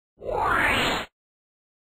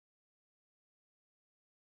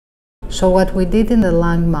So what we did in the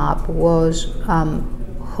lung map was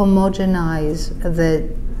homogenize the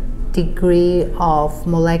degree of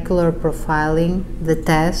molecular profiling, the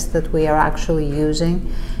test that we are actually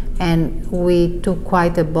using, and we took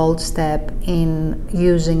quite a bold step in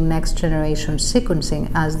using next generation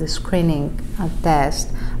sequencing as the screening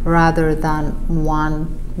test rather than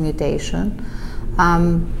one mutation.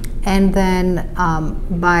 And then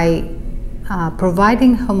by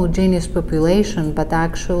providing homogeneous population, but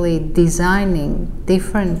actually designing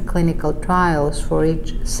different clinical trials for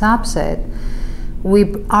each subset,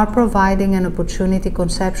 we are providing an opportunity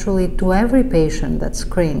conceptually to every patient that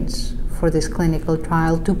screens for this clinical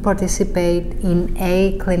trial to participate in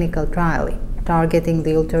a clinical trial, targeting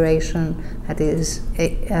the alteration that is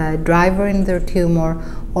a driver in their tumor,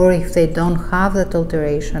 or if they don't have that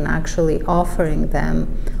alteration, actually offering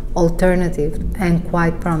them alternative and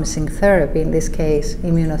quite promising therapy, in this case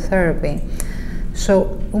immunotherapy.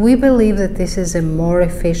 So we believe that this is a more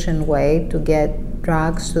efficient way to get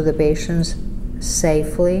drugs to the patients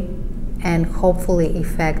safely and hopefully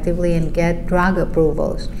effectively and get drug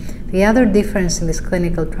approvals. The other difference in this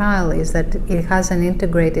clinical trial is that it has an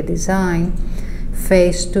integrated design,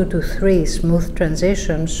 phase 2 to 3 smooth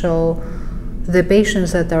transition, so the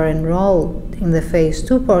patients that are enrolled in the phase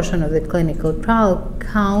 2 portion of the clinical trial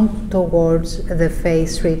count towards the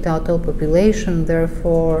phase 3 total population.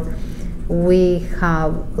 Therefore, we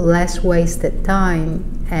have less wasted time,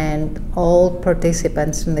 and all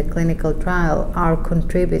participants in the clinical trial are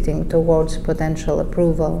contributing towards potential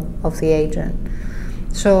approval of the agent.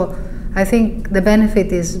 So I think the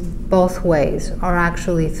benefit is both ways, or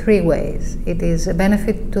actually 3 ways. It is a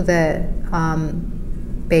benefit to the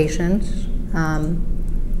patients.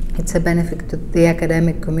 It's a benefit to the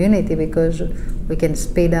academic community because we can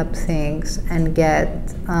speed up things and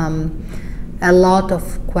get a lot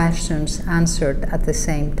of questions answered at the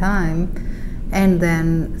same time. And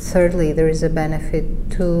then thirdly, there is a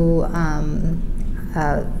benefit to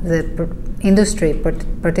the industry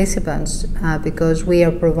participants because we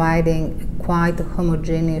are providing quite a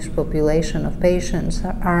homogeneous population of patients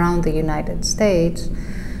around the United States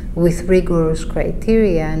with rigorous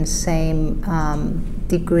criteria and same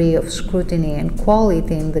degree of scrutiny and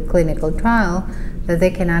quality in the clinical trial, that they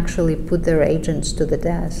can actually put their agents to the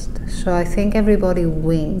test. So I think everybody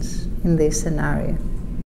wins in this scenario.